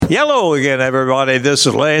Hello again, everybody. This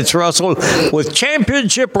is Lance Russell with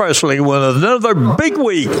Championship Wrestling with another big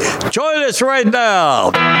week. Join us right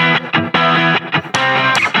now.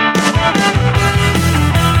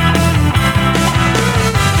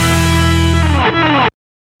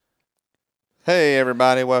 Hey,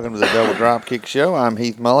 everybody. Welcome to the Double Dropkick Show. I'm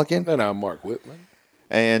Heath Mulligan. And I'm Mark Whitman.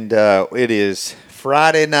 And it is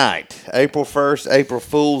Friday night, April 1st, April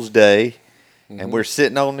Fool's Day. And we're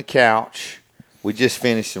sitting on the couch. We just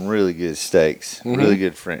finished some really good steaks, really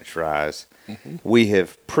good French fries. We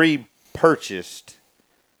have pre-purchased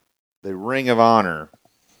the Ring of Honor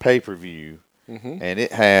pay-per-view. And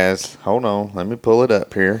it has, hold on, let me pull it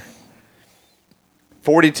up here,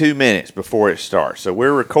 42 minutes before it starts. So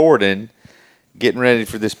we're recording, getting ready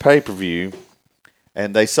for this pay-per-view.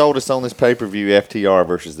 And they sold us on this pay-per-view FTR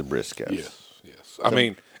versus the Briscoes. Yes. I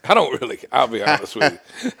mean, I'll be honest with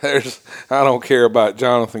you. I don't care about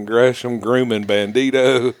Jonathan Gresham grooming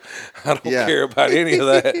Bandito. I don't care about any of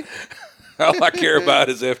that. All I care about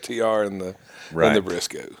is FTR and the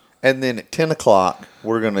Briscoes. And then at 10 o'clock,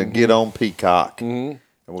 we're going to get on Peacock. And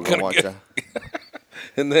we're going to watch that.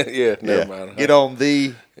 And then, never mind. Get on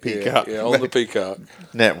the Peacock. Yeah, on the Peacock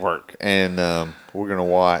Network. And we're going to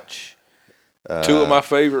watch two of my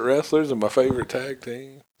favorite wrestlers and my favorite tag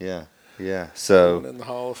team. Yeah. So in the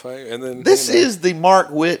Hall of Fame. And then this is the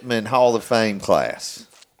Mark Whitman Hall of Fame class,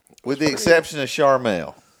 with the exception of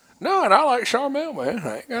Charmel. No, and I like Charmel, man.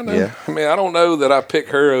 I mean, I don't know that I pick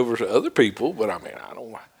her over other people, but I mean,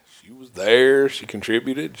 she was there. She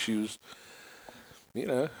contributed. She was,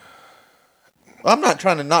 I'm not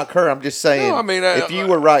trying to knock her. I'm just saying, if you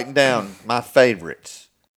were writing down my favorites,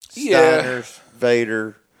 Steiners,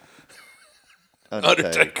 Vader,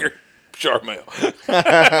 Undertaker. Charmel.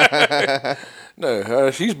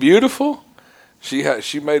 No, she's beautiful.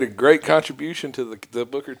 She made a great contribution to the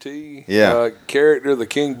Booker T character, the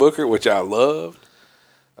King Booker, which I loved.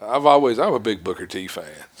 I'm a big Booker T fan.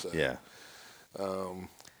 So. Yeah.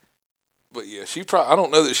 But yeah, I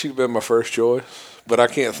don't know that she'd been my first choice, but I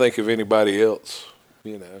can't think of anybody else.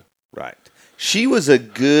 Right. She was a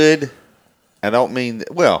good. I don't mean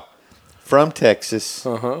from Texas.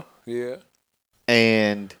 Yeah.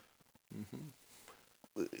 And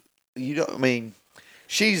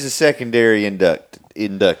she's a secondary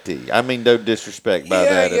inductee. I mean, no disrespect by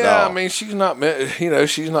that at all. I mean, she's not going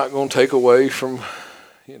to take away from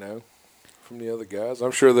the other guys.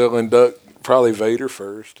 I'm sure they'll induct probably Vader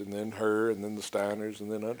first, and then her, and then the Steiners,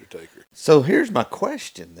 and then Undertaker. So here's my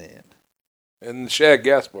question then. And Shad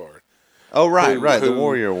Gaspard. Oh, right, the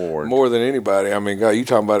Warrior Award. More than anybody. I mean, God, you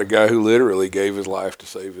talking about a guy who literally gave his life to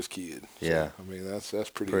save his kid. So, yeah. I mean, that's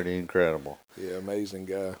pretty incredible. Yeah, amazing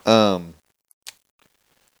guy.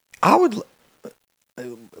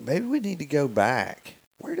 Maybe we need to go back.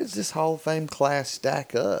 Where does this Hall of Fame class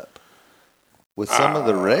stack up with some of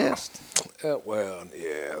the rest? I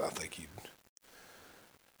think you'd.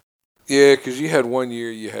 Yeah, because you had one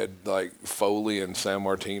year you had like Foley and San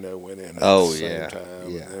Martino went in at the same time.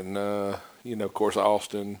 Yeah. And, of course,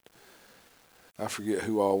 Austin. I forget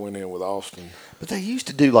who all went in with Austin. But they used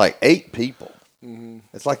to do like 8 people.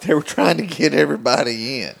 It's like they were trying to get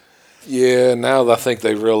everybody in. Yeah, now I think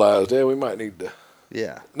they've realized, we might need to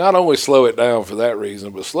not only slow it down for that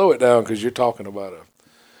reason, but slow it down because you're talking about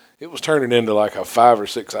it was turning into like a 5 or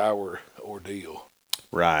 6 hour ordeal.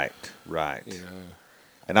 Right.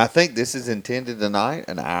 And I think this is intended tonight,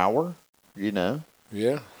 an hour,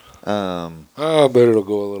 Yeah. I bet it'll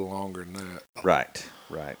go a little longer than that. Right.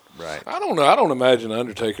 I don't know. I don't imagine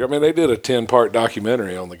Undertaker. I mean, they did a 10-part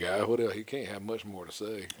documentary on the guy. What else? He can't have much more to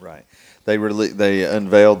say. Right. They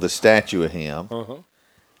unveiled the statue of him,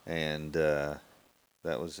 and that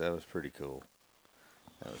was pretty cool.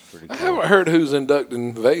 I haven't heard who's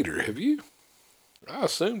inducting Vader. Have you? I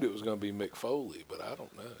assumed it was going to be Mick Foley, but I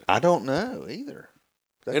don't know. I don't know either.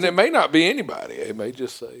 It may not be anybody. It may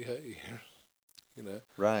just say, hey,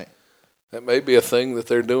 Right. That may be a thing that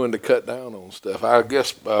they're doing to cut down on stuff. I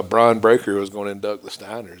guess Brian Breaker was going to induct the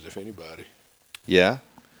Steiners, if anybody. Yeah,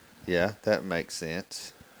 that makes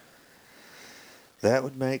sense. That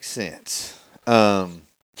would make sense.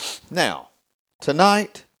 Now,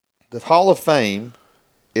 tonight, the Hall of Fame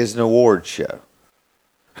is an award show.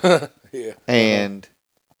 Yeah. And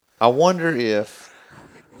I wonder if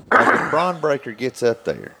Bron Breakker gets up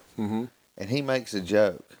there and he makes a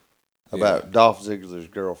joke about Dolph Ziggler's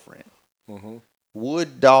girlfriend,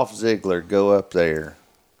 would Dolph Ziggler go up there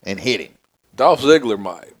and hit him? Dolph Ziggler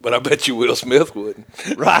might, but I bet you Will Smith wouldn't.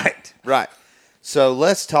 Right. So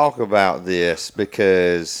let's talk about this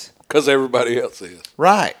because everybody else is.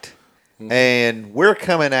 Right. Mm-hmm. And we're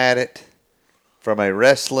coming at it from a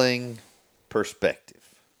wrestling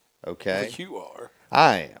perspective. Okay, You are.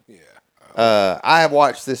 I am. Yeah. I have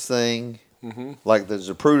watched this thing like the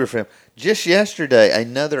Zapruder film. Just yesterday,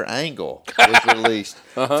 another angle was released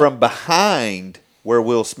from behind where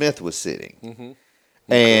Will Smith was sitting.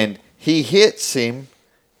 And he hits him,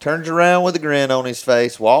 turns around with a grin on his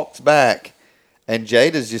face, walks back, and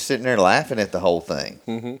Jada's just sitting there laughing at the whole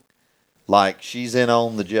thing. Like she's in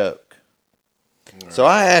on the joke. So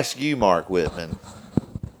I ask you, Mark Whitman.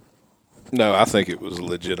 No, I think it was a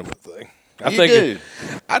legitimate thing.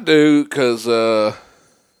 I do because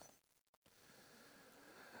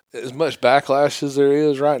as much backlash as there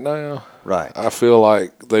is right now, Right. I feel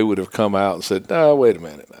like they would have come out and said, "No, wait a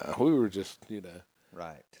minute. Now we were just,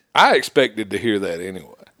 Right. I expected to hear that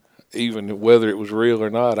anyway, even whether it was real or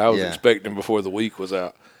not. I was expecting before the week was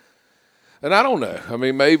out, and I don't know. I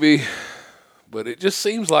mean, maybe, but it just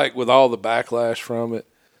seems like with all the backlash from it,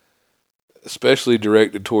 especially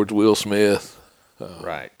directed towards Will Smith,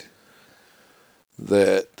 Right.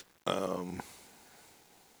 that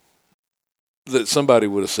that somebody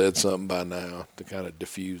would have said something by now to kind of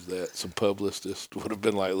diffuse that. Some publicist would have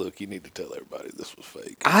been like, "Look, you need to tell everybody this was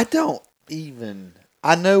fake."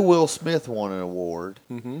 I know Will Smith won an award.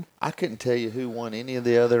 I couldn't tell you who won any of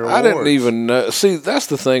the other awards. I didn't even know. See, that's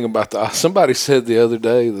the thing about somebody said the other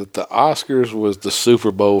day that the Oscars was the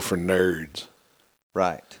Super Bowl for nerds.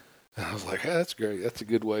 Right. And I was like, hey, that's great. That's a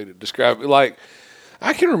good way to describe it. Like,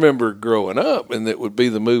 I can remember growing up, and it would be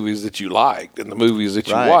the movies that you liked and the movies that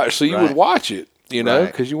you watched. So you would watch it,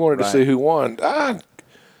 because you wanted to see who won. I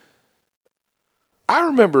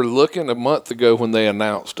remember looking a month ago when they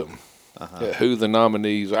announced them, who the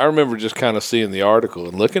nominees. I remember just kind of seeing the article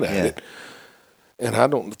and looking at it, and I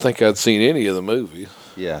don't think I'd seen any of the movies.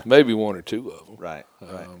 Yeah, maybe one or two of them. Right.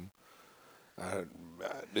 I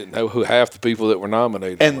didn't know who half the people that were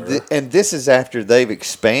nominated were. And this is after they've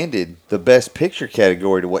expanded the Best Picture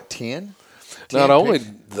category to what, 10? Not only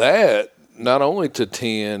to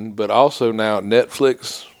 10, but also now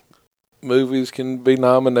Netflix movies can be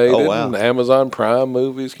nominated. Oh, wow. And Amazon Prime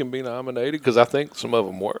movies can be nominated because I think some of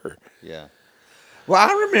them were. Yeah. Well,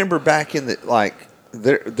 I remember back in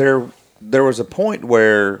there was a point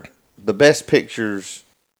where the Best Pictures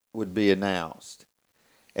would be announced.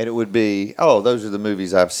 And it would be, those are the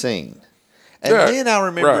movies I've seen. And then I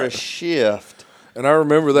remember a shift. And I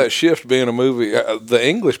remember that shift being a movie. The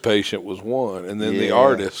English Patient was one, and then The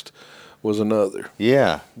Artist was another.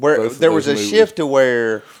 Yeah. Where there was a shift to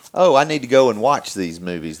where, I need to go and watch these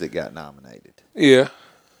movies that got nominated. Yeah.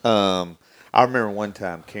 I remember one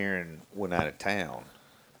time Karen went out of town,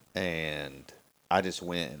 and I just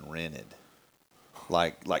went and rented.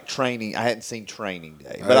 Like Training, I hadn't seen Training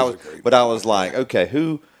Day, but I was like, okay,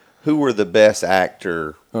 who were the best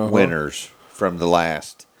actor winners from the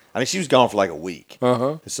last? I mean, she was gone for like a week,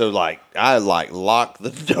 so I locked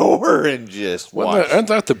the door and just watched. Isn't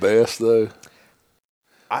that the best though?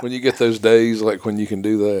 When you get those days, like when you can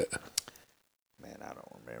do that. Man, I don't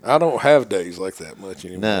remember. I don't have days like that much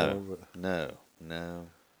anymore. No.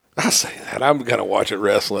 I say that. I'm going to watch it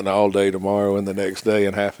wrestling all day tomorrow and the next day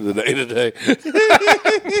and half of the day today.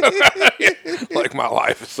 Like my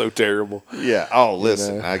life is so terrible. Yeah. Oh,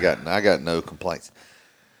 listen, I got no complaints.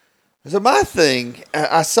 So my thing,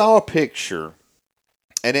 I saw a picture,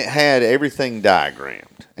 and it had everything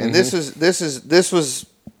diagrammed, and this was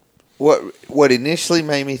what initially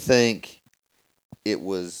made me think it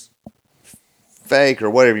was fake or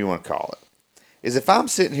whatever you want to call it. Is if I'm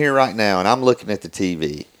sitting here right now and I'm looking at the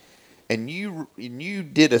TV. And you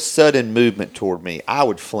did a sudden movement toward me, I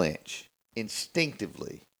would flinch.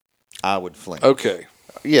 Instinctively, I would flinch. Okay.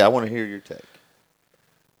 Yeah, I want to hear your take.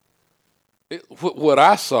 What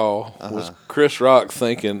I saw was Chris Rock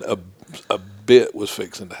thinking a bit was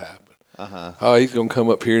fixing to happen. Oh, he's going to come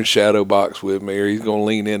up here and shadow box with me, or he's going to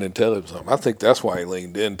lean in and tell him something. I think that's why he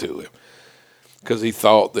leaned into him, because he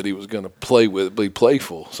thought that he was going to be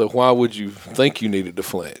playful. So why would you think you needed to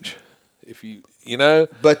flinch? If you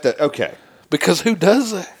But because who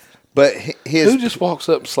does that? But who just walks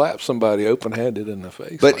up and slaps somebody open-handed in the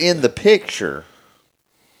face? But in the picture,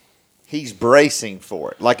 he's bracing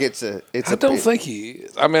for it. Like it's a. I don't think he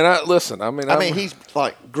is. I mean, he's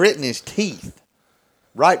like gritting his teeth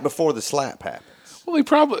right before the slap happens. Well,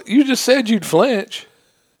 you just said you'd flinch.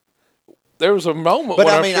 There was a moment. But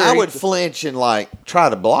I would flinch and try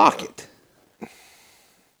to block it.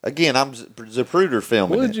 Again, I'm Zapruder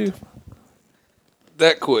filming. Would you?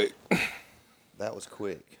 That quick. That was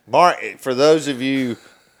quick. Mark, for those of you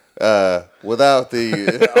without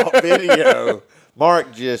the video,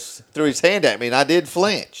 Mark just threw his hand at me, and I did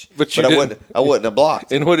flinch. But I wouldn't have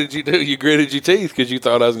blocked. And what did you do? You gritted your teeth because you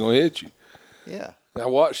thought I was going to hit you. Yeah. I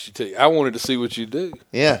watched you too. I wanted to see what you do.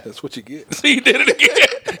 Yeah. That's what you get. See, you did it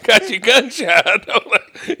again. Got you gun shy.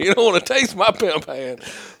 You don't want to taste my pimp hand.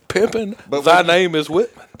 Pimping, But thy when you- name is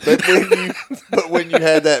Whitman. But when you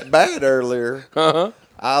had that bat earlier,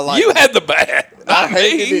 I like You had the bat. I not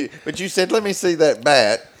hated me. it. But you said, "Let me see that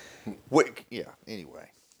bat." Yeah. Anyway.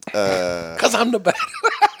 Because I'm the bat.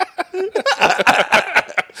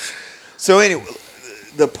 So anyway,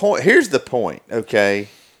 the point. Here's the point. Okay.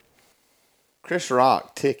 Chris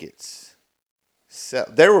Rock tickets. So,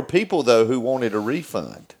 there were people though who wanted a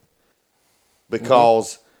refund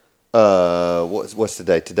because what's the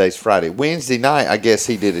day? Today's Friday. Wednesday night, I guess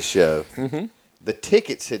he did a show. Mm-hmm. The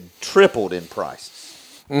tickets had tripled in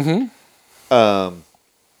prices. Mm-hmm.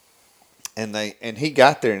 And he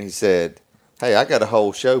got there and he said, "Hey, I got a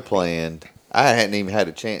whole show planned. I hadn't even had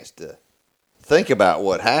a chance to think about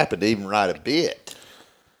what happened, even write a bit."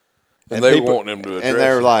 And they want him to address And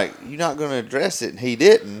they're it. like, "You're not going to address it," and he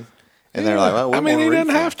didn't. And they're like, "Well, we I mean, want a he doesn't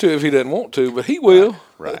refund." have to if he doesn't want to, but he will.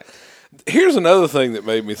 Right. Here's another thing that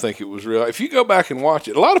made me think it was real. If you go back and watch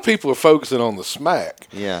it, a lot of people are focusing on the smack.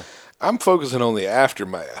 Yeah. I'm focusing on the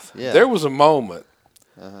aftermath. Yeah. There was a moment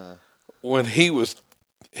when he was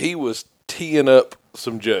teeing up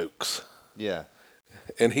some jokes, Yeah.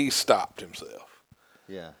 and he stopped himself.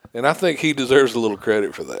 Yeah. And I think he deserves a little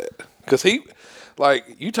credit for that. Because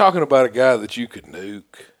you talking about a guy that you could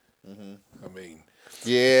nuke. I mean,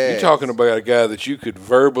 Yeah. you talking about a guy that you could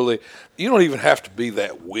verbally, you don't even have to be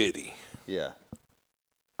that witty. Yeah.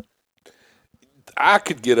 I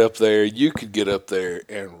could get up there, you could get up there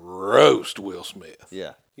and roast Will Smith.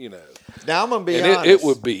 Yeah. You know. Now I'm gonna be And honest. it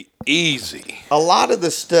would be easy. A lot of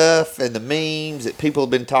the stuff and the memes that people have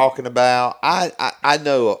been talking about, I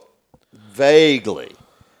know vaguely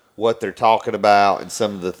what they're talking about and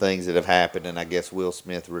some of the things that have happened. And I guess Will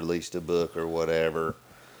Smith released a book or whatever.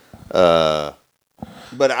 But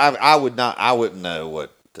I wouldn't know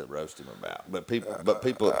what to roast him about. But people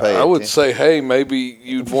that pay I would attention- say, hey, maybe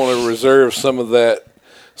you'd want to reserve some of that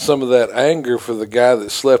anger for the guy that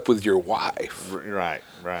slept with your wife. Right.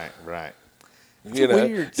 You know,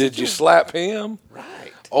 weird did you slap him?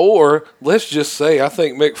 Right. Or let's just say, I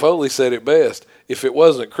think Mick Foley said it best. If it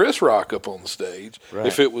wasn't Chris Rock up on the stage, Right.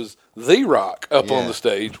 if it was The Rock up on Yeah. the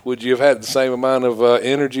stage, would you have had the same amount of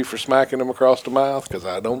energy for smacking him across the mouth? Because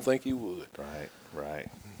I don't think you would. Right.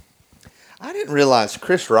 I didn't realize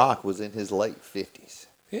Chris Rock was in his late 50s.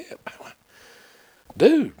 Yeah,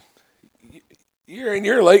 dude, you're in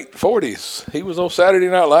your late 40s. He was on Saturday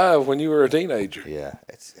Night Live when you were a teenager. Yeah,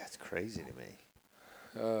 that's crazy to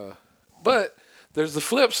me. But there's the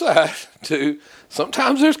flip side too.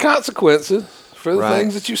 Sometimes there's consequences for the Right.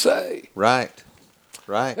 things that you say. Right.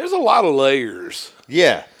 There's a lot of layers.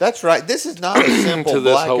 Yeah, that's right. This is not a simple To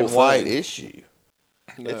this black whole and white thing. issue.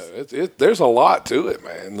 No, there's a lot to it,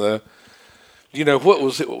 man. The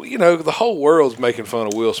whole world's making fun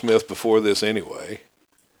of Will Smith before this anyway.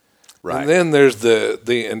 Right. And then there's the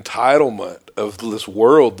entitlement of this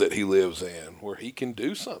world that he lives in, where he can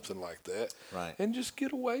do something like that, Right. and just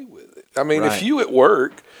get away with it. I mean, Right. if you at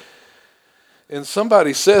work and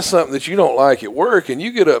somebody says something that you don't like at work, and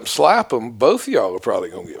you get up and slap them, both of y'all are probably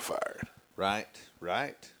gonna get fired. Right.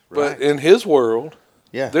 But in his world,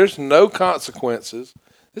 yeah. there's no consequences.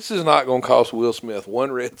 This is not going to cost Will Smith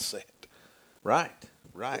 1 red cent. Right.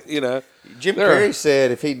 You know, Jim there Carrey are-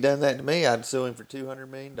 said if he'd done that to me, I'd sue him for $200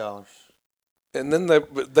 million. and then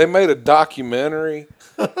they made a documentary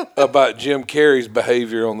about Jim Carrey's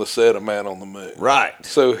behavior on the set of Man on the Moon. Right.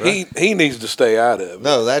 So he needs to stay out of it.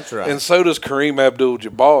 No, that's right. And so does Kareem I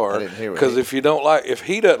Abdul-Jabbar. didn't hear what Because he- if he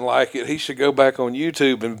doesn't like it, he should go back on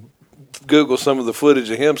YouTube and Google some of the footage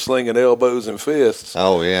of him slinging elbows and fists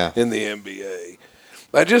Oh yeah. in the NBA.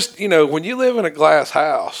 I just, when you live in a glass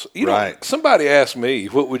house, Right. somebody asked me,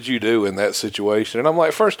 what would you do in that situation? And I'm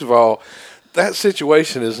like, first of all, that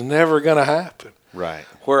situation is never going to happen. Right.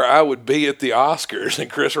 Where I would be at the Oscars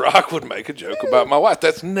and Chris Rock would make a joke about my wife.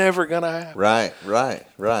 That's never going to happen. Right.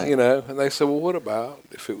 And they said, well, what about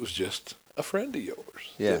if it was just a friend of yours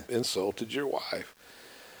Yeah. that insulted your wife?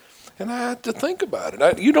 And I had to think about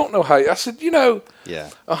it. You don't know how. I said, Yeah.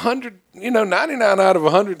 99 out of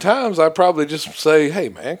 100 times, I'd probably just say, hey,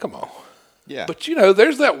 man, come on. Yeah. But,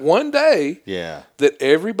 there's that one day Yeah. that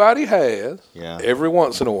everybody has, Yeah. every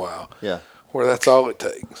once in a while, Yeah. where that's all it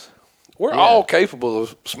takes. We're Yeah. all capable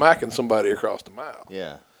of smacking somebody across the mouth.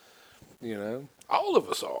 Yeah. All of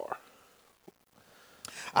us are.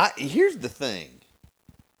 Here's the thing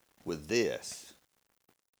with this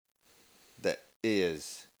that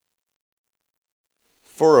is,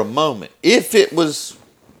 for a moment, if it was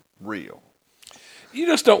real. You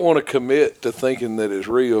just don't want to commit to thinking that it's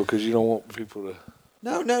real because you don't want people to.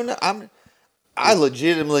 No. I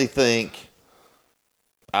legitimately think.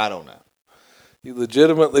 I don't know. You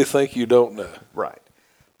legitimately think you don't know. Right.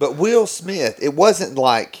 But Will Smith, it wasn't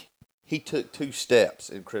like he took 2 steps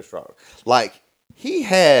in Chris Rock. Like, he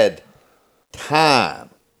had time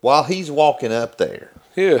while he's walking up there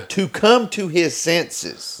to come to his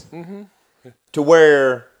senses. Mm-hmm. To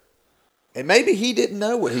where, and maybe he didn't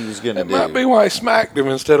know what he was going to do. Might be why he smacked him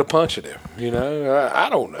instead of punching him. You know, I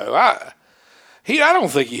don't know. I don't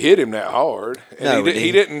think he hit him that hard. And No,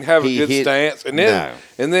 he didn't have a good stance. And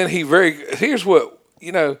then here's what,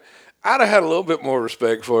 you know, I'd have had a little bit more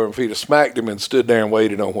respect for him if he'd have smacked him and stood there and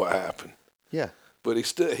waited on what happened. Yeah. But he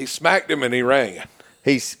smacked him and he ran.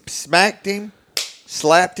 He smacked him,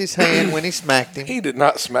 slapped his hand when he smacked him. He did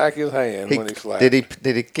not smack his hand when he slapped him.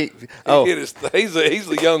 Did he keep? Oh, he's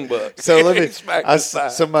the young buck. So let me.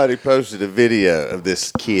 Somebody posted a video of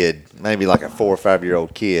this kid, maybe like a 4 or 5 year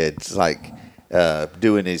old kid, it's like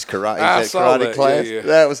doing his karate class. Yeah.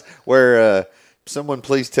 That was where. Someone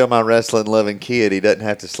please tell my wrestling loving kid he doesn't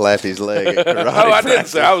have to slap his leg at karate. I didn't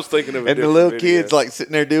say. I was thinking of. And the little kid's like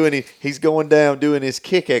sitting there he's going down doing his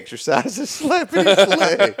kick exercises, slapping his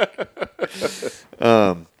leg.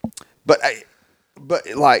 But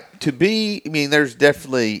like to be, I mean, there's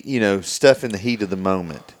definitely stuff in the heat of the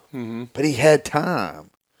moment. Mm-hmm. But he had time.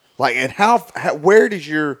 Like, and where does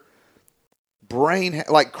your brain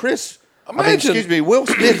like Chris? Will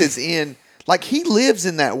Smith is in like he lives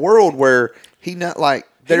in that world where. He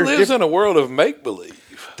lives in a world of make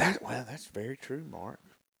believe. That's very true, Mark.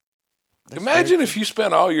 Imagine if you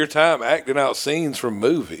spent all your time acting out scenes from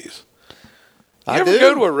movies. You ever do.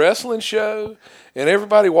 go to a wrestling show and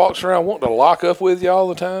everybody walks around wanting to lock up with you all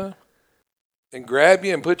the time and grab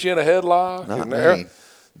you and put you in a headlock? Not me.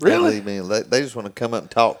 Really? They just want to come up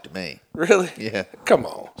and talk to me. Really? Yeah. Come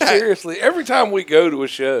on. Seriously. Every time we go to a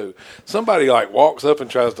show, somebody like walks up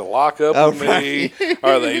and tries to lock up with me,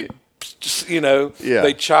 or they. Just,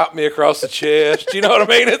 they chop me across the chest. You know what I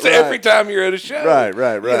mean? It's every time you're at a show. Right.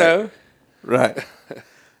 Right.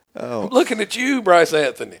 Oh. I'm looking at you, Bryce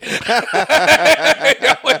Anthony.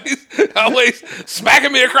 always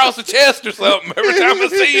smacking me across the chest or something every time I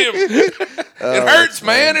see him. It hurts,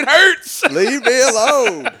 man. It hurts. Leave me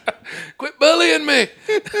alone. Quit bullying me.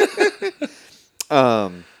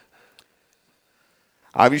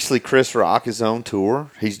 Obviously, Chris Rock is on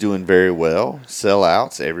tour. He's doing very well.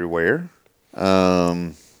 Sellouts everywhere.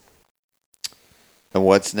 And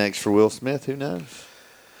what's next for Will Smith? Who knows?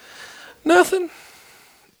 Nothing.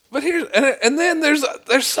 But and then there's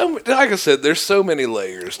so, like I said, there's so many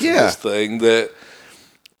layers to this thing that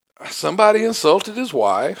somebody insulted his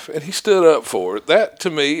wife and he stood up for it. That, to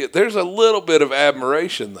me, there's a little bit of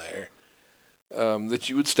admiration there, that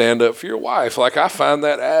you would stand up for your wife. Like, I find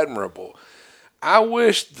that admirable. I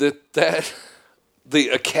wish that the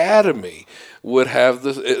Academy would have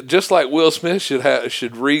this, just like Will Smith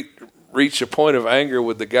should reach a point of anger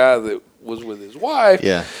with the guy that was with his wife.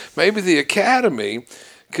 Yeah. Maybe the Academy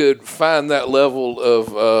could find that level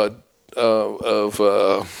of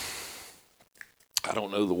I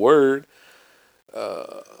don't know the word.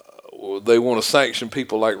 They want to sanction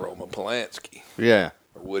people like Roman Polanski. Yeah.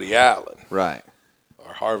 Or Woody Allen. Right.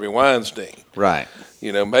 Or Harvey Weinstein. Right.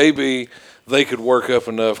 Maybe they could work up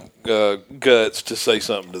enough guts to say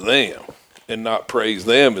something to them and not praise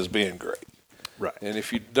them as being great. Right. And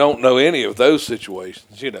if you don't know any of those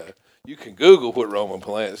situations, you can Google what Roman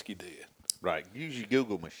Polanski did. Right. Use your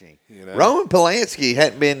Google machine. Roman Polanski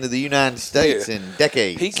hadn't been to the United States in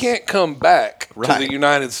decades. He can't come back to the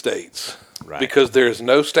United States because there's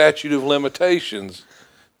no statute of limitations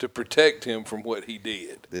to protect him from what he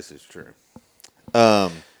did. This is true.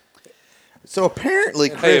 So apparently,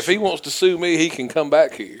 Chris, hey, if he wants to sue me, he can come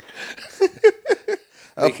back here.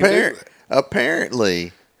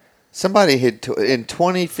 Apparently, somebody had in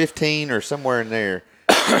 2015 or somewhere in there,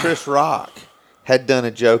 Chris Rock had done a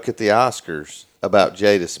joke at the Oscars about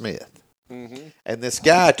Jada Smith, and this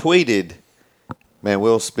guy tweeted, "Man,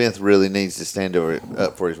 Will Smith really needs to stand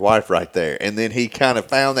up for his wife right there." And then he kind of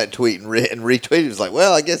found that tweet and retweeted. It was like,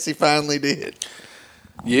 well, I guess he finally did.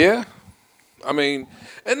 Yeah. I mean,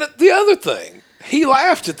 and the other thing, he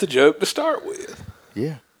laughed at the joke to start with.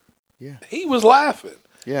 Yeah. He was laughing.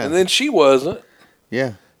 Yeah. And then she wasn't.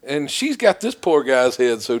 Yeah. And she's got this poor guy's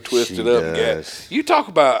head so twisted up. And you talk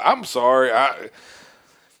about, I'm sorry,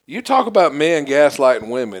 you talk about men gaslighting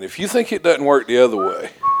women. If you think it doesn't work the other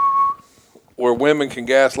way, where women can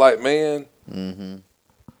gaslight men,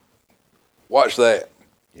 watch that.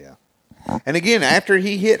 Yeah. And again, after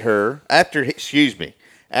he hit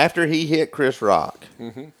Chris Rock,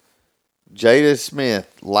 Jada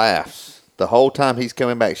Smith laughs The whole time he's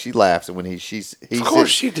coming back, she laughs, and when she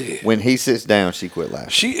did. When he sits down, she quit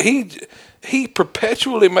laughing. He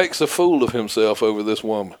perpetually makes a fool of himself over this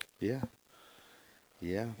woman. Yeah.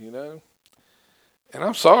 Yeah. You know? And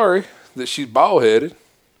I'm sorry that she's bald-headed,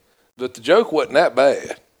 but the joke wasn't that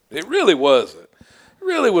bad. It really wasn't. It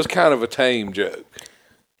really was kind of a tame joke.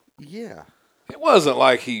 Yeah. It wasn't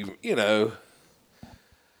like he, you know.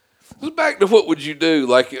 It was back to what would you do?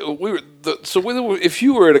 Like if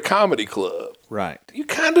you were at a comedy club, right? You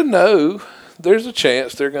kind of know there's a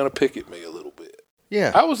chance they're going to pick at me a little bit.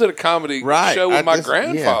 Yeah. I was at a comedy show with my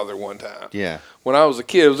grandfather one time. Yeah. When I was a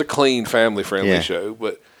kid, it was a clean, family-friendly show,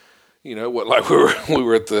 but you know what? Like we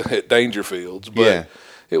were at Dangerfields, but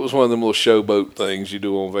it was one of them little showboat things you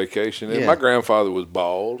do on vacation. And my grandfather was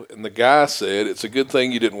bald, and the guy said it's a good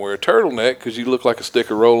thing you didn't wear a turtleneck because you look like a stick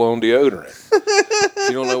of roll-on deodorant. If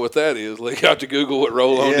you don't know what that is, you have to Google what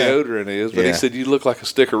roll-on deodorant is. But he said you look like a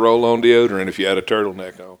stick of roll-on deodorant if you had a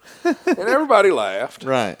turtleneck on, and everybody laughed.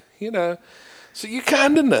 Right. You know, so you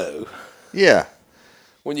kind of know. Yeah.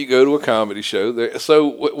 When you go to a comedy show, so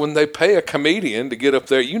when they pay a comedian to get up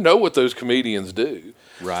there, you know what those comedians do.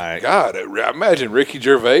 Right. God, I imagine Ricky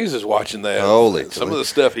Gervais is watching that. Some of the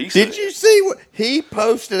stuff he said. Did you see what he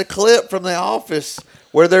posted a clip from The Office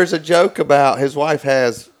where there's a joke about his wife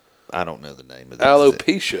has, I don't know the name of it.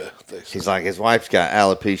 Alopecia. He's like, his wife's got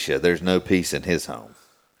alopecia. There's no peace in his home.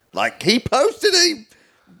 Like, he posted a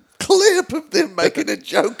clip of them making a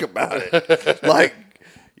joke about it. Like,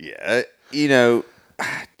 yeah, you know,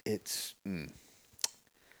 it's.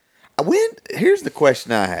 Here's the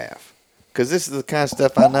question I have. Because this is the kind of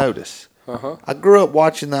stuff I notice. I grew up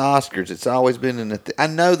watching the Oscars. It's always been in I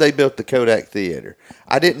know they built the Kodak Theater.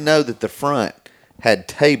 I didn't know that the front had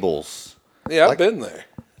tables. Yeah, I've been there.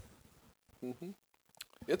 Mm-hmm.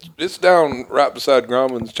 It's down right beside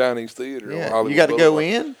Grauman's Chinese Theater. Yeah. On you got to go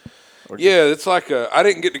in? Yeah, it's like I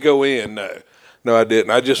didn't get to go in, No, I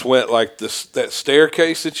didn't. I just went like that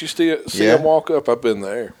staircase that you see them walk up. I've been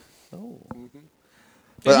there. Oh.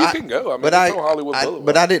 But you can go. I mean, it's on Hollywood Boulevard.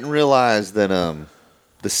 But I didn't realize that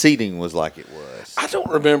the seating was like it was. I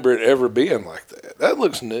don't remember it ever being like that. That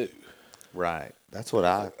looks new. Right. That's what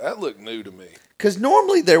That looked new to me. Because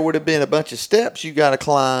normally there would have been a bunch of steps you got to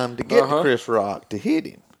climb to get to Chris Rock to hit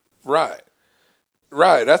him. Right.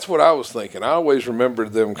 Right. That's what I was thinking. I always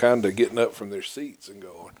remembered them kind of getting up from their seats and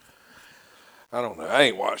going. I don't know. I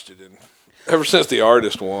ain't watched it ever since The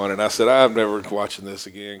Artist won, and I said I'm never watching this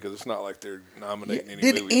again because it's not like they're nominating any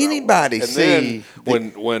movies. Did anybody see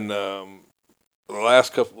when the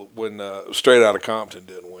last couple when Straight Outta Compton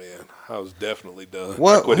didn't win? I was definitely done.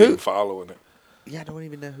 I quit even following it. Yeah, I don't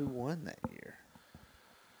even know who won that year.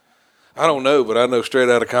 I don't know, but I know Straight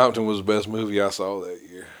Outta Compton was the best movie I saw that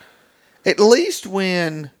year. At least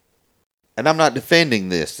when, and I'm not defending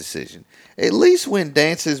this decision. At least when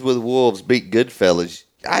Dances with Wolves beat Goodfellas.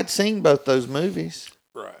 I'd seen both those movies.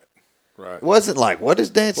 Right. It wasn't like, what is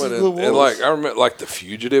Dances with Wolves? And I remember, The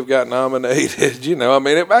Fugitive got nominated. You know, I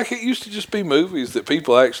mean, it used to just be movies that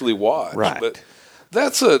people actually watched. Right. But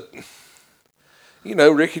that's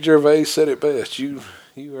Ricky Gervais said it best. You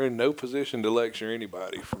are in no position to lecture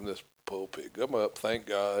anybody from this pulpit. Come up, thank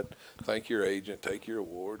God, thank your agent, take your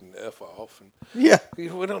award, and F off. And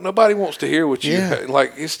nobody wants to hear what you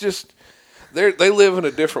it's just. They live in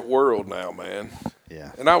a different world now, man.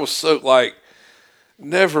 Yeah. And I was so,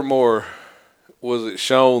 never more was it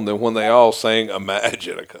shown than when they all sang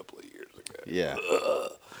Imagine a couple of years ago. Yeah.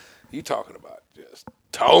 You talking about just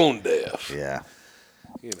tone deaf. Yeah.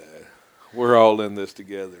 You know, we're all in this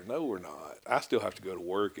together. No, we're not. I still have to go to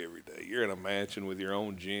work every day. You're in a mansion with your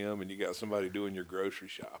own gym, and you got somebody doing your grocery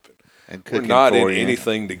shopping. And we're not in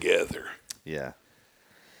anything together. Yeah.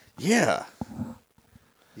 Yeah.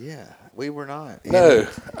 Yeah, we were not. No,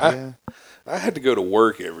 I had to go to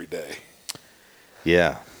work every day.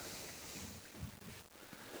 Yeah.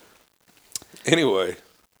 Anyway,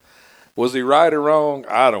 was he right or wrong?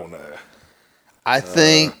 I don't know. I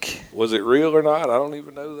think. Was it real or not? I don't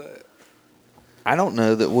even know that. I don't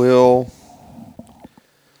know that we'll.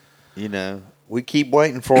 We keep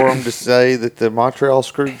waiting for him to say that the Montreal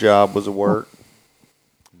screw job was a work,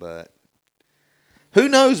 but. Who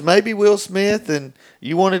knows? Maybe Will Smith, and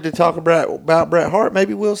you wanted to talk about Bret Hart.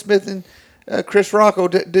 Maybe Will Smith and Chris Rock will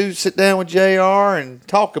sit down with JR and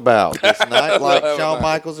talk about this night like Shawn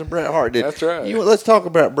Michaels and Bret Hart did. That's right. Let's talk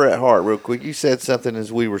about Bret Hart real quick. You said something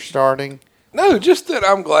as we were starting. No, just that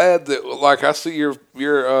I'm glad that, I see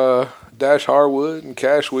your Dash Harwood and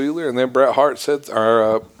Cash Wheeler, and then Bret Hart said,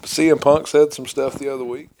 or CM Punk said some stuff the other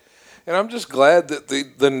week. And I'm just glad that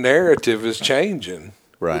the narrative is changing.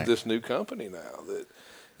 Right. With this new company now,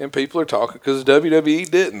 And people are talking because WWE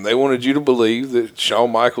didn't. They wanted you to believe that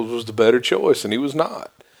Shawn Michaels was the better choice, and he was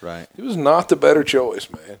not. Right. He was not the better choice,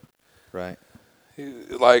 man. Right.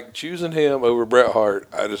 Like choosing him over Bret Hart,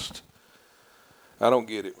 I don't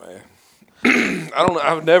get it, man. I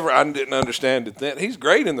don't know. I didn't understand it then. He's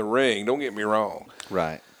great in the ring. Don't get me wrong.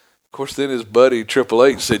 Right. Of course, then his buddy Triple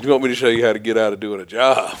H said, "You want me to show you how to get out of doing a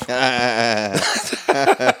job?"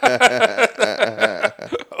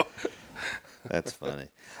 That's funny.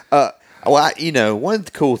 One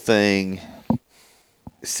cool thing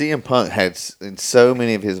CM Punk had in so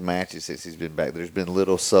many of his matches since he's been back, there's been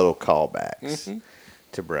little subtle callbacks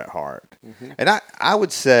to Bret Hart. And I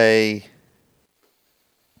would say,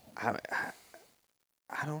 I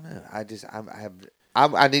don't know.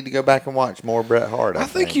 I need to go back and watch more Bret Hart. I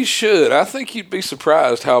think you should. I think you'd be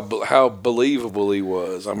surprised how believable he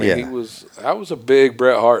was. I mean, I was a big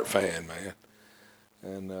Bret Hart fan, man.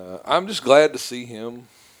 And I'm just glad to see him,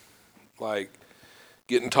 like,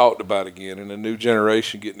 getting talked about again and a new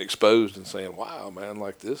generation getting exposed and saying, wow, man,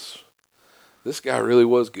 like this guy really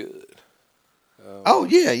was good.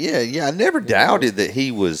 Yeah. I never doubted that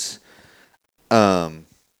he was,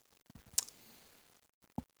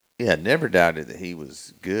 never doubted that he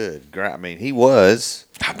was good. I mean, he was.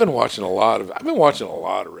 I've been watching a lot of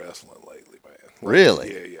wrestling lately, man.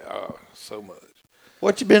 Really? Yeah. So much.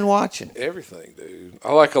 What you been watching? Everything, dude.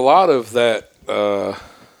 I like a lot of that.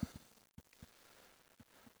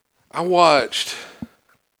 I watched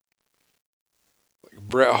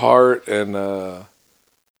Bret Hart and The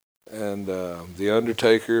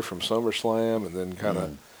Undertaker from SummerSlam, and then kind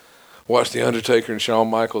of watched The Undertaker and Shawn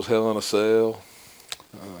Michaels Hell in a Cell.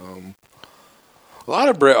 A lot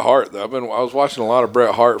of Bret Hart, though. I was watching a lot of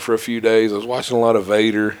Bret Hart for a few days. I was watching a lot of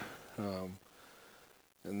Vader.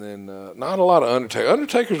 And then not a lot of Undertaker.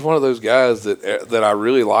 Undertaker's one of those guys that I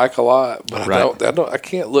really like a lot, but I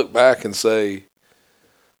can't look back and say,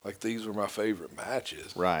 like, these were my favorite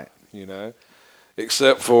matches. Right. You know?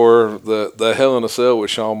 Except for the Hell in a Cell with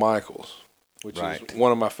Shawn Michaels, which is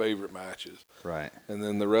one of my favorite matches. Right. And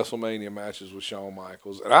then the WrestleMania matches with Shawn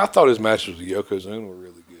Michaels. And I thought his matches with Yokozuna were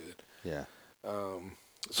really good. Yeah.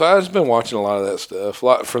 So I've just been watching a lot of that stuff, a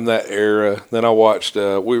lot from that era. Then I watched,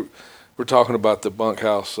 we're talking about the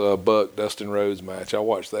Bunkhouse Buck Dustin Rhodes match. I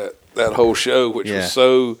watched that whole show, which was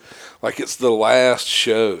so, like, it's the last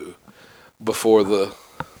show before the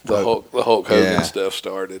Hulk Hogan stuff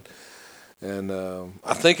started. And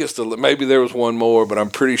I think maybe there was one more, but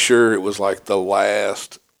I'm pretty sure it was like the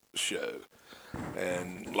last show.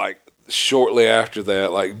 And like shortly after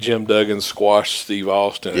that, like Jim Duggan squashed Steve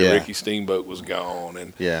Austin and Ricky Steamboat was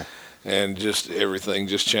gone. And just everything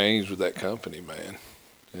just changed with that company, man.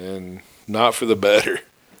 And not for the better.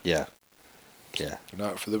 Yeah. Yeah.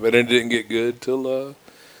 Not for the better. It didn't get good till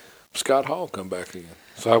Scott Hall come back in.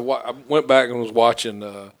 So I went back and was watching,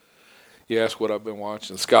 you asked what I've been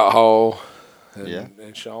watching, Scott Hall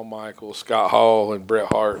and Shawn Michaels, Scott Hall and Bret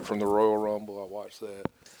Hart from the Royal Rumble. I watched that.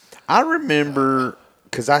 I remember,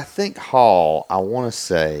 because I think Hall, I want to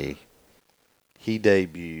say he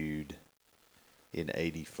debuted in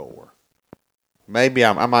 84. Maybe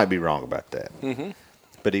I might be wrong about that. Mm-hmm.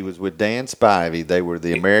 But he was with Dan Spivey. They were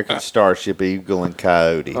the American Starship, Eagle, and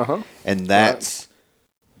Coyote. Uh-huh. And that's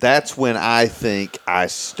when I think I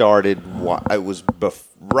started. It was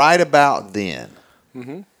right about then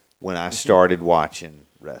when I started watching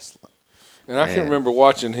wrestling. And I can remember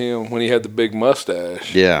watching him when he had the big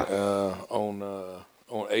mustache. Yeah. On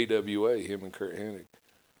AWA, him and Kurt Hennig.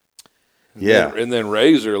 And then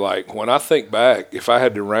Razor, like, when I think back, if I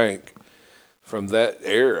had to rank from that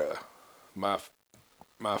era, my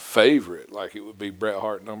favorite, like, it would be Bret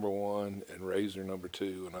Hart number 1 and Razor number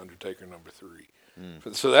 2 and Undertaker number 3.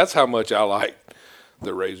 So that's how much I liked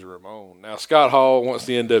the Razor Ramon. Now, Scott Hall, once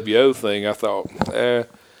the NWO thing, I thought, it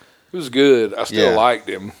was good. I still liked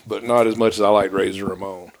him, but not as much as I liked Razor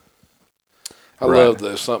Ramon. I love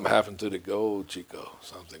the something happened to the gold, Chico.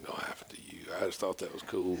 Something gonna happen to you. I just thought that was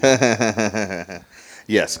cool.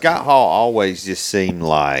 Scott Hall always just seemed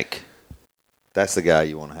like that's the guy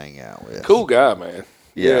you want to hang out with. Cool guy, man.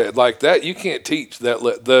 Yeah, like that. You can't teach that.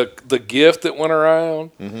 The gift that went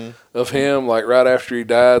around of him, like right after he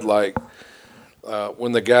died, like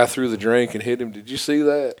when the guy threw the drink and hit him. Did you see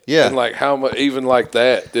that? Yeah. And like how much, even like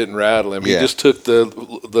that didn't rattle him. He just took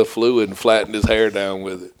the fluid and flattened his hair down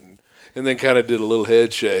with it, and then kind of did a little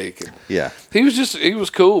head shake. He was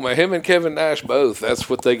cool, man. Him and Kevin Nash both. That's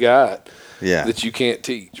what they got. Yeah. That you can't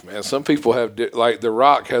teach, man. Some people have, like, The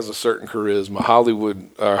Rock has a certain charisma.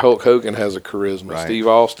 Hulk Hogan has a charisma. Right. Steve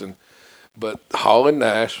Austin. But Hall and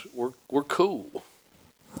Nash were cool.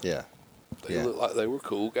 Yeah. They looked like they were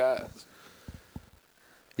cool guys.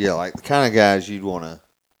 Yeah, like the kind of guys you'd want to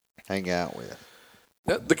hang out with.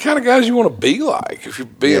 The kind of guys you want to be like, if you're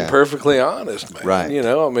being Yeah. perfectly honest, man. Right. You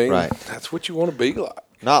know, I mean, Right. that's what you want to be like.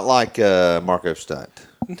 Not like Marco Stunt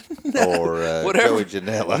or Whatever. Joey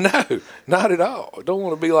Janela. No, not at all. I don't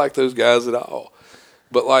want to be like those guys at all.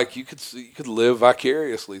 But like you could live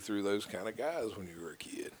vicariously through those kind of guys when you were a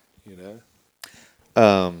kid. You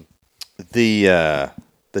know.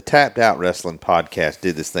 The Tapped Out Wrestling podcast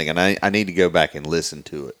did this thing, and I need to go back and listen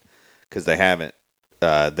to it because they haven't.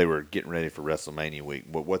 They were getting ready for WrestleMania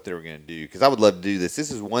week, but what they were going to do, because I would love to do this.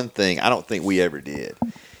 This is one thing I don't think we ever did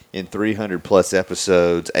in 300 plus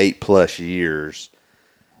episodes, 8+ years.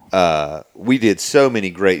 We did so many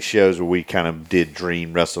great shows where we kind of did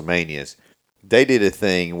dream WrestleManias. They did a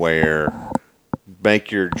thing where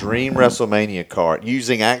make your dream WrestleMania card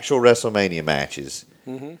using actual WrestleMania matches.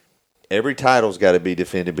 Mm-hmm. Every title's got to be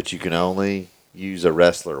defended, but you can only use a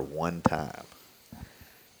wrestler one time.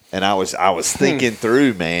 And I was thinking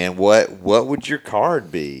through, man, what would your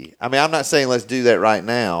card be? I mean, I'm not saying let's do that right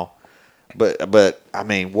now, but I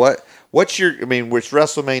mean, what's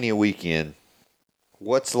WrestleMania weekend?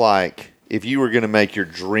 What's like if you were going to make your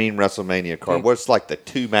dream WrestleMania card? What's like the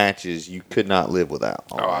 2 matches you could not live without?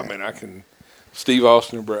 I mean, I can Steve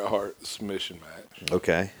Austin and Bret Hart, the submission match.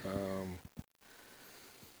 Okay.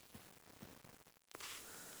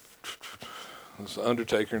 It's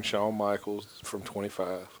Undertaker and Shawn Michaels from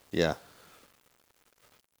 25. Yeah.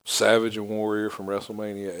 Savage and Warrior from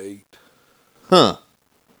WrestleMania 8. Huh.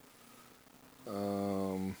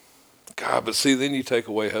 God, but see, then you take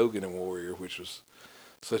away Hogan and Warrior, which was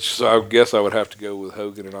such. So I guess I would have to go with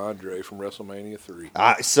Hogan and Andre from WrestleMania 3.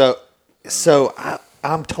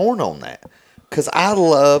 I'm torn on that because I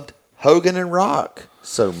loved Hogan and Rock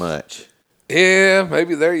so much. Yeah,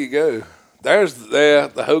 maybe there you go. There's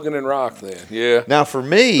the Hogan and Rock then. Yeah. Now for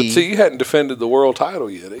me, But see, you hadn't defended the world title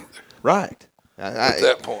yet either. right At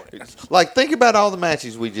that point. like think about all the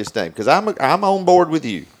matches we just named because I'm on board with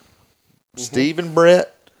you. Steve and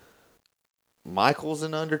Brett, Michaels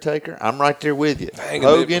and Undertaker. I'm right there with you.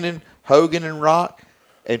 Hogan and Rock.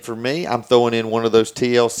 And for me, I'm throwing in one of those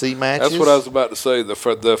TLC matches. That's what I was about to say. The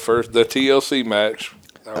TLC match.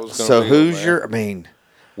 So who's your? I mean,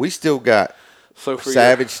 we still got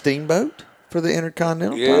Savage Steamboat for the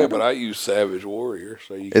Intercontinental title. Yeah, but I use Savage Warrior.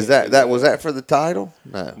 So you was that for the title?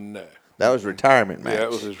 No. That was retirement match. Yeah,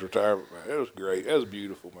 that was his retirement match. It was great. That was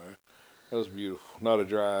beautiful, man. That was beautiful. Not a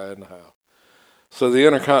dry eye in the house. So the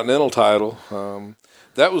Intercontinental title,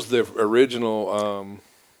 that was the original.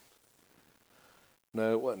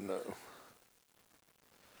 No, it wasn't. No.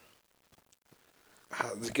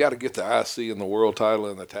 You got to get the IC and the world title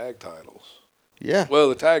and the tag titles. Yeah. Well,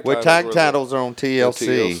 the tag titles. Tag titles are on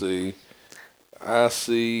TLC.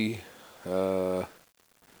 IC.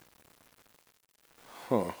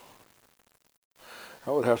 I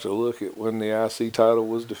would have to look at when the IC title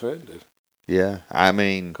was defended. Yeah, I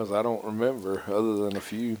mean, because I don't remember other than a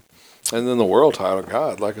few. And then the world title,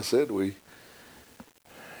 God, like I said,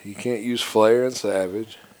 you can't use Flair and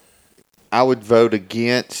Savage. I would vote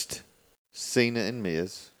against Cena and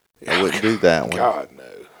Miz. I wouldn't do that one. God, no.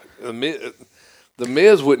 The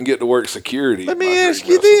Miz wouldn't get to work security. Let me ask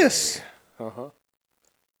you this.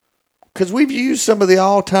 Because we've used some of the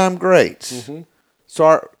all-time greats. Mm-hmm. So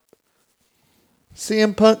our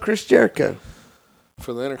CM Punk, Chris Jericho.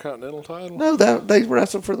 For the Intercontinental title? No, they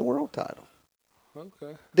wrestled for the world title.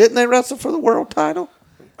 Okay. Didn't they wrestle for the world title?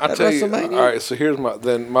 I tell you, all right. So here's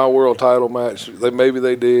my world title match. Maybe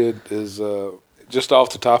they did is just off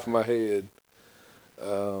the top of my head.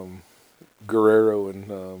 Guerrero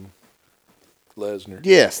and Lesnar.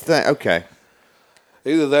 Yes. Okay.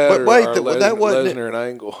 Either that that wasn't Lesnar and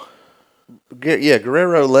Angle. Yeah,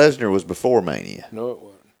 Guerrero Lesnar was before Mania. No, it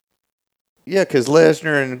wasn't. Yeah, because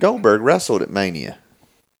Lesnar and Goldberg wrestled at Mania.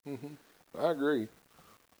 Mm-hmm. I agree.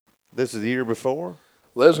 This is the year before?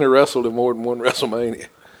 Lesnar wrestled in more than one WrestleMania.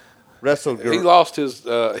 He lost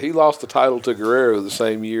the title to Guerrero the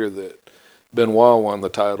same year that Benoit won the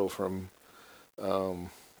title from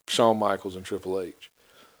Shawn Michaels and Triple H.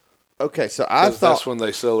 Okay, so that's when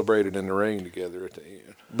they celebrated in the ring together at the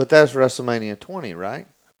end. But that's WrestleMania 20, right?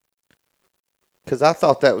 Because I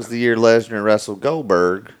thought that was the year Lesnar wrestled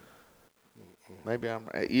Goldberg. Maybe I'm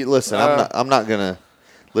not gonna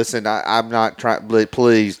listen. I'm not trying.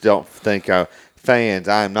 Please don't think fans.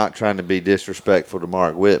 I am not trying to be disrespectful to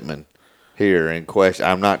Mark Whitman here in question.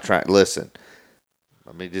 I'm not trying. Listen,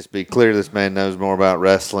 let me just be clear. This man knows more about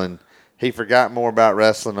wrestling. He forgot more about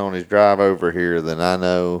wrestling on his drive over here than I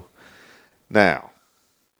know now.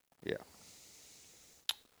 Yeah.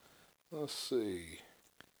 Let's see.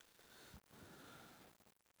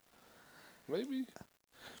 Maybe.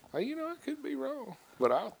 I could be wrong,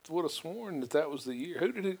 but I would have sworn that was the year.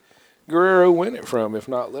 Who did Guerrero win it from, if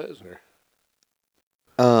not Lesnar?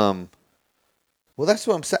 Well, that's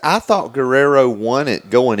what I'm saying. I thought Guerrero won it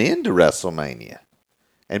going into WrestleMania,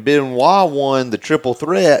 and Benoit won the triple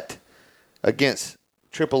threat against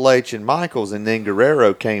Triple H and Michaels, and then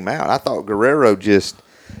Guerrero came out. I thought Guerrero just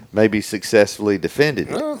maybe successfully defended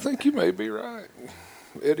it. I think you may be right.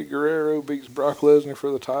 Eddie Guerrero beats Brock Lesnar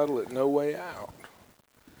for the title at No Way Out.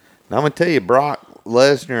 Now, I'm going to tell you, Brock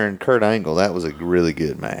Lesnar and Kurt Angle, that was a really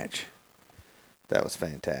good match. That was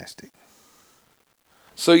fantastic.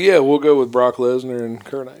 So, yeah, we'll go with Brock Lesnar and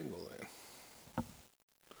Kurt Angle then.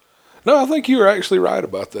 No, I think you were actually right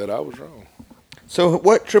about that. I was wrong. So,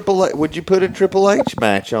 what Triple H, would you put a Triple H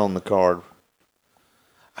match on the card?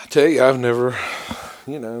 I tell you, I've never,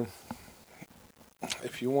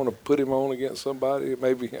 if you want to put him on against somebody,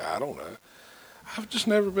 maybe, I don't know. I've just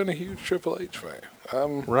never been a huge Triple H fan.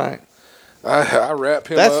 Right. I wrap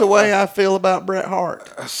him That's up. the way I feel about Bret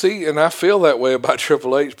Hart. I see, and I feel that way about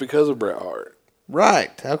Triple H because of Bret Hart.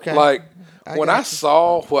 Right. Okay. Like, when I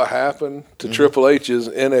saw what happened to Triple H's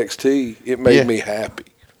NXT, it made me happy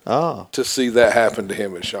to see that happen to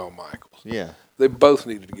him and Shawn Michaels. Yeah. They both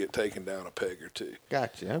needed to get taken down a peg or two.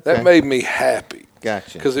 Gotcha. Okay. That made me happy.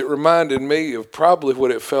 Gotcha. Because it reminded me of probably what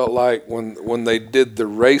it felt like when they did the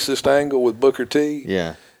racist angle with Booker T.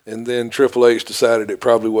 Yeah. And then Triple H decided it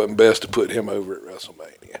probably wasn't best to put him over at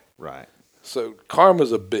WrestleMania. Right. So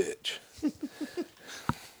karma's a bitch.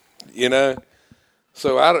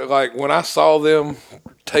 So when I saw them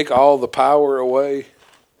take all the power away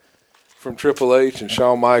from Triple H and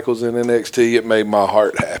Shawn Michaels in NXT, it made my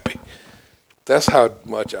heart happy. That's how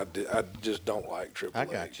much I just don't like Triple H.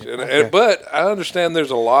 I got you. But I understand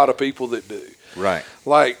there's a lot of people that do. Right.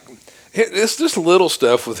 Like, it's just little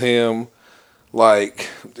stuff with him. Like,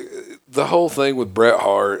 the whole thing with Bret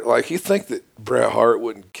Hart. Like, you think that Bret Hart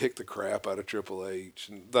wouldn't kick the crap out of Triple H.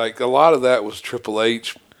 And, like, a lot of that was Triple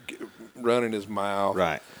H running his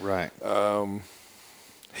mouth. Right.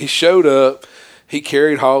 He showed up. He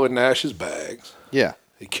carried Hall and Nash's bags. Yeah.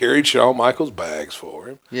 He carried Shawn Michaels' bags for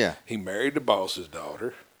him. Yeah. He married the boss's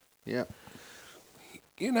daughter. Yeah.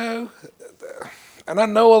 And I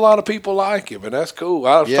know a lot of people like him, and that's cool.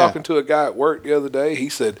 I was talking to a guy at work the other day. He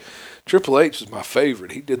said, Triple H is my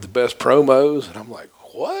favorite. He did the best promos. And I'm like,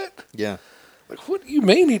 what? Yeah. Like, what do you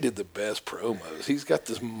mean he did the best promos? He's got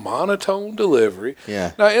this monotone delivery.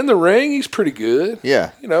 Yeah. Now, in the ring, he's pretty good.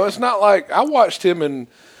 Yeah. It's not like I watched him in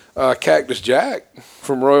Cactus Jack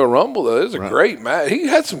from Royal Rumble, though. It was a great match. He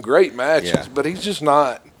had some great matches, but he's just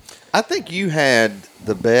not. I think you had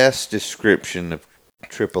the best description of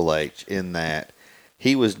Triple H in that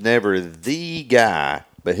he was never the guy,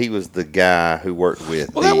 but he was the guy who worked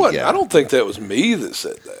with the guy. I don't think that was me that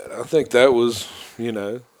said that. I think that was,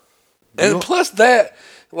 And plus that,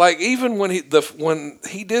 like, even when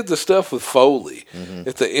he did the stuff with Foley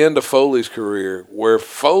at the end of Foley's career, where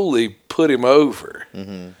Foley put him over,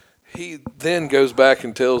 he then goes back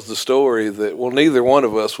and tells the story that, well, neither one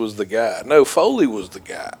of us was the guy. No, Foley was the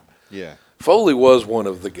guy. Yeah. Foley was one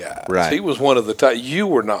of the guys. Right. He was one of the top. You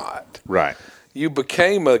were not. Right. You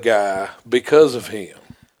became a guy because of him.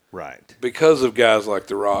 Right. Because of guys like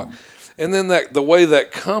The Rock. And then the way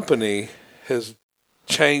that company has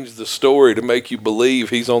changed the story to make you believe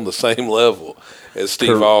he's on the same level as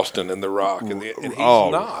Steve Austin and The Rock. And he's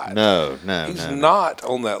not. No. He's not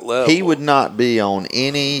on that level. He would not be on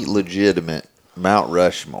any legitimate Mount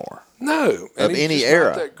Rushmore. No. Of any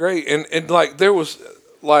era. Not that great. And like, there was,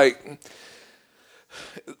 like,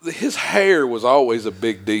 his hair was always a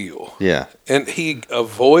big deal. Yeah. And he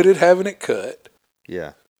avoided having it cut.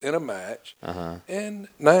 Yeah. In a match. And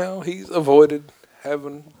now he's avoided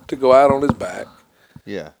having to go out on his back.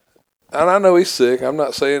 Yeah. And I know he's sick. I'm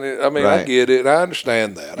not saying it. I mean, I get it. I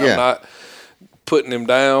understand that. Yeah. I'm not putting him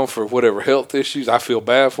down for whatever health issues. I feel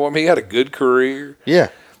bad for him. He had a good career. Yeah.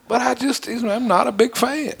 But I'm not a big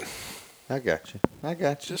fan. I got you.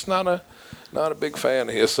 Just not a big fan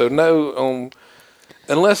of his. So no,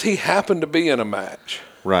 unless he happened to be in a match.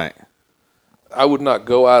 Right. I would not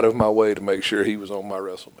go out of my way to make sure he was on my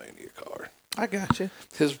WrestleMania card. I got you.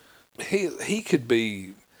 He could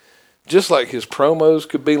be, just like his promos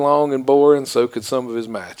could be long and boring, so could some of his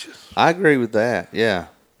matches. I agree with that. Yeah.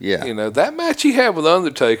 Yeah. That match he had with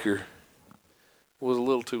Undertaker was a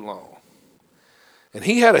little too long. And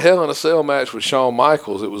he had a Hell in a Cell match with Shawn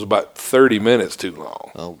Michaels. It was about 30 minutes too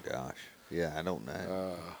long. Oh, gosh. Yeah, I don't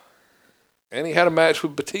know. And he had a match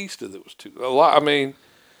with Batista that was a lot. I mean,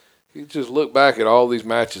 you just look back at all these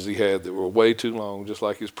matches he had that were way too long, just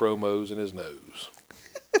like his promos and his nose.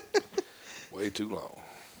 Way too long.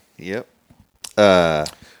 Yep.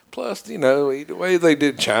 Plus, the way they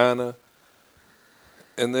did China,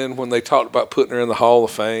 and then when they talked about putting her in the Hall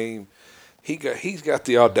of Fame, he's got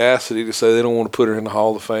the audacity to say they don't want to put her in the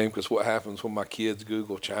Hall of Fame because what happens when my kids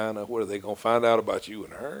Google China? What are they going to find out about you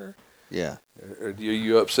and her? Yeah. Are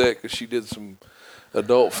you upset because she did some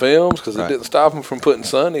adult films? Because it didn't stop them from putting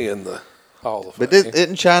Sonny in the Hall of Fame. But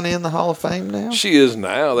isn't China in the Hall of Fame now? She is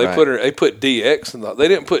now. They put her. They put DX in the. They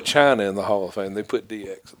didn't put China in the Hall of Fame. They put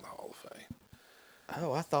DX in the Hall of Fame.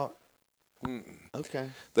 Oh, I thought. Okay.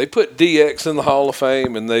 They put DX in the Hall of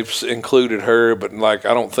Fame, and they've included her, but I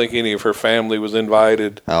don't think any of her family was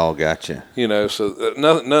invited. Oh, gotcha. So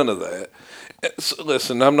none of that. So,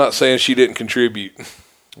 listen, I'm not saying she didn't contribute.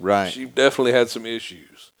 Right. She definitely had some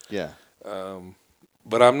issues. Yeah.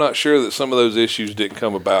 But I'm not sure that some of those issues didn't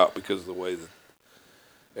come about because of the way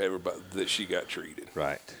that she got treated.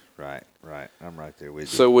 Right. I'm right there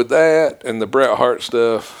with you. So with that and the Bret Hart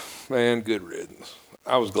stuff, man, good riddance.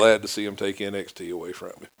 I was glad to see him take NXT away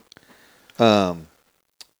from me. I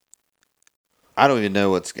don't even know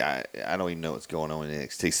what's going on in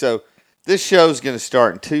NXT. So this show's going to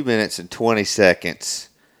start in 2 minutes and 20 seconds.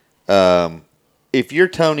 If you're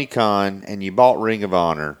Tony Khan and you bought Ring of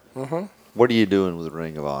Honor, what are you doing with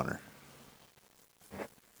Ring of Honor?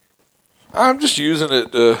 I'm just using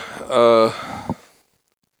it to,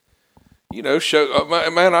 show.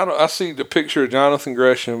 Man, I see the picture of Jonathan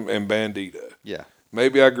Gresham and Bandito. Yeah.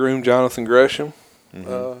 Maybe I groomed Jonathan Gresham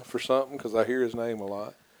for something because I hear his name a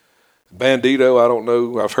lot. Bandito, I don't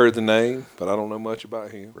know. I've heard the name, but I don't know much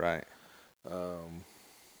about him. Right. But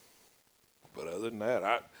other than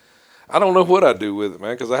that, I don't know what I do with it,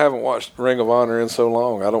 man, because I haven't watched Ring of Honor in so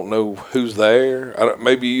long. I don't know who's there.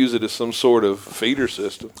 Maybe use it as some sort of feeder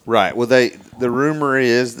system. Right. Well, the rumor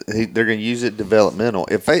is they're going to use it developmental.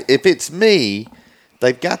 If it's me,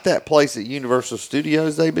 they've got that place at Universal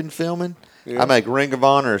Studios they've been filming. Yeah. I make Ring of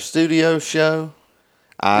Honor a studio show.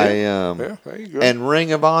 There you go. And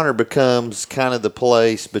Ring of Honor becomes kind of the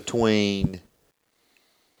place between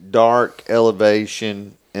Dark,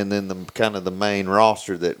 Elevation, and then the main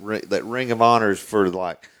roster that Ring of Honor is for,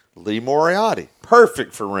 like Lee Moriarty.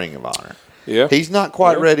 Perfect for Ring of Honor. Yeah. He's not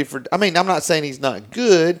quite ready for, I'm not saying he's not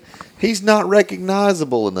good. He's not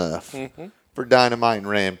recognizable enough for Dynamite and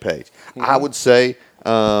Rampage. I would say,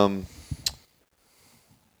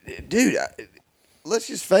 dude, let's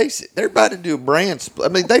just face it. They're about to do a brand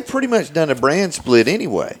split. They've pretty much done a brand split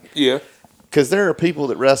anyway. Yeah. Because there are people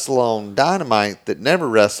that wrestle on Dynamite that never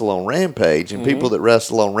wrestle on Rampage, and people that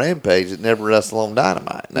wrestle on Rampage that never wrestle on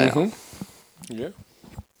Dynamite now. Yeah.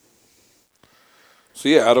 So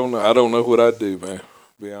yeah, I don't know what I'd do, man. To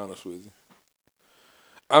be honest with you,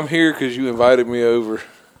 I'm here because you invited me over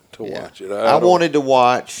to watch it. I wanted to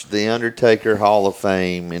watch the Undertaker Hall of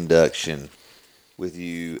Fame induction with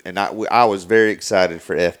you, and I was very excited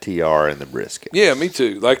for FTR and the Brisket. Yeah, me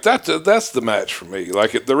too. Like that's the match for me.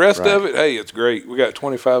 Like the rest of it, hey, it's great. We got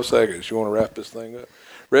 25 seconds. You want to wrap this thing up?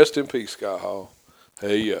 Rest in peace, Scott Hall.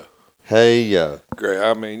 Hey yo.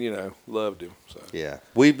 Great. Loved him. So. Yeah,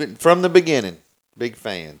 we've been from the beginning big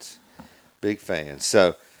fans.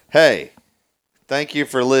 So hey, thank you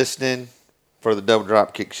for listening for the Double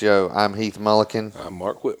Dropkick Show. I'm Heath Mullican. I'm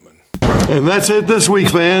Mark Whitman. And that's it this week,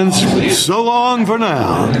 fans. So long for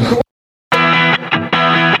now.